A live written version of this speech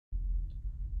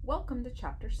Welcome to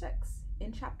Chapter 6.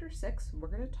 In Chapter 6, we're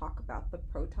going to talk about the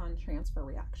proton transfer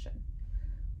reaction.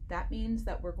 That means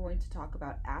that we're going to talk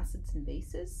about acids and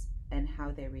bases and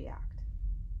how they react.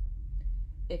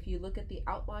 If you look at the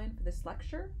outline for this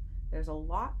lecture, there's a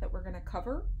lot that we're going to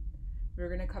cover. We're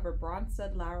going to cover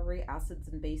Brønsted-Lowry acids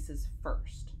and bases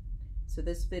first. So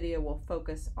this video will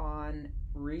focus on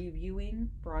reviewing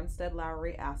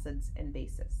Brønsted-Lowry acids and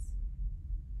bases.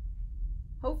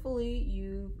 Hopefully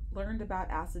you've learned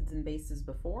about acids and bases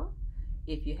before.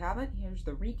 If you haven't, here's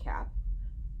the recap.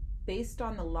 Based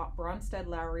on the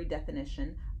Brønsted-Lowry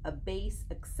definition, a base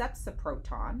accepts a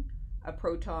proton. A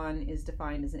proton is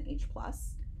defined as an H+,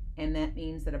 and that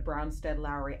means that a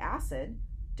Brønsted-Lowry acid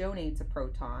donates a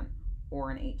proton or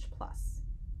an H+.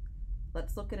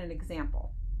 Let's look at an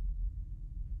example.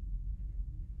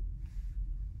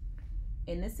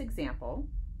 In this example,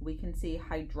 we can see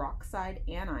hydroxide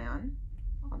anion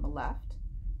on the left,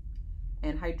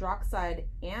 and hydroxide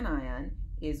anion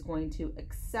is going to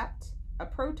accept a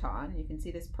proton, you can see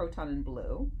this proton in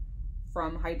blue,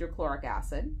 from hydrochloric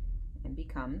acid and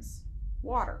becomes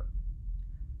water.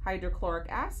 Hydrochloric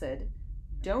acid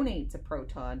donates a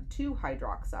proton to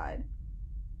hydroxide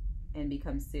and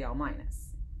becomes Cl-.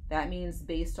 That means,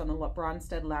 based on the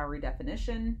Brønsted-Lowry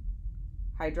definition,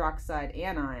 hydroxide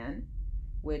anion,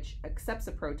 which accepts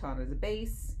a proton as a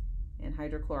base, and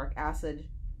hydrochloric acid,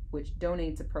 which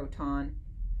donates a proton,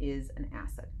 is an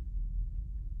acid.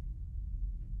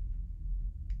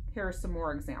 Here are some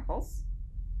more examples.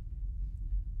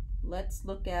 Let's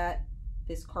look at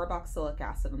this carboxylic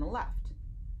acid on the left.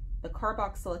 The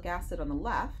carboxylic acid on the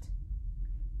left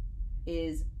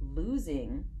is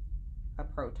losing a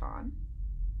proton,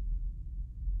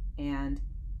 and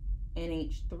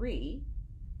NH3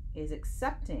 is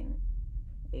accepting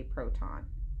a proton.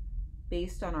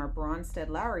 Based on our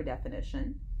Brønsted-Lowry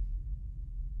definition,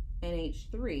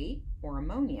 NH3, or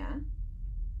ammonia,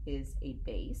 is a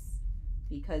base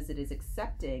because it is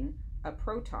accepting a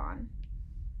proton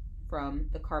from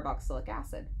the carboxylic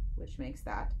acid, which makes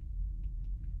that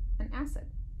an acid.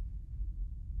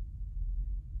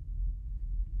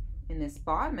 In this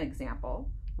bottom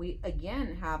example, we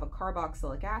again have a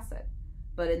carboxylic acid,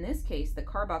 but in this case, the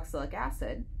carboxylic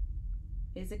acid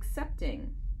is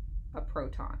accepting a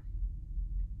proton.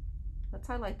 Let's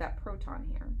highlight that proton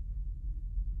here.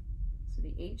 So the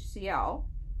HCl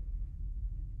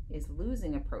is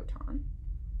losing a proton,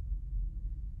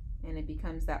 and it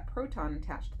becomes that proton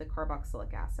attached to the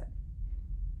carboxylic acid.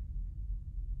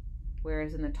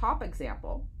 Whereas in the top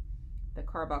example, the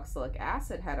carboxylic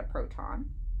acid had a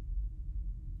proton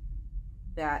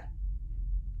that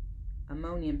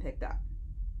ammonium picked up.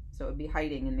 So it would be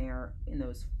hiding in there in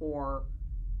those 4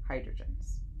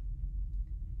 hydrogens.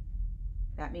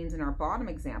 That means in our bottom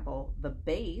example, the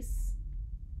base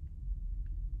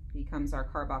becomes our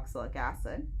carboxylic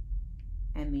acid,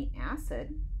 and the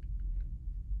acid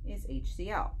is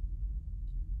HCl.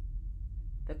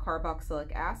 The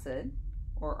carboxylic acid,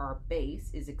 or our base,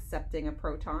 is accepting a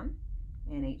proton,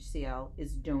 and HCl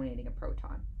is donating a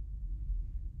proton.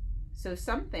 So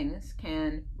some things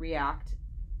can react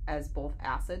as both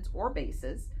acids or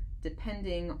bases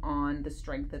depending on the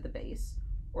strength of the base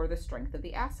or the strength of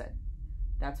the acid.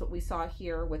 That's what we saw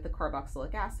here with the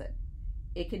carboxylic acid.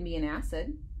 It can be an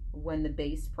acid when the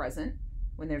base present,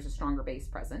 when there's a stronger base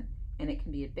present, and it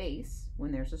can be a base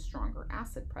when there's a stronger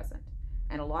acid present.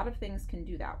 And a lot of things can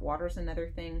do that. Water's another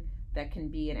thing that can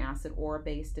be an acid or a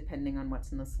base depending on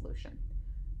what's in the solution.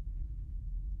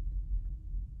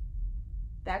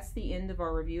 That's the end of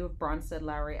our review of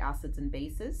Brønsted-Lowry acids and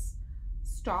bases.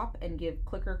 Stop and give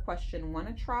clicker question 1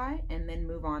 a try, and then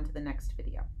move on to the next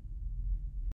video.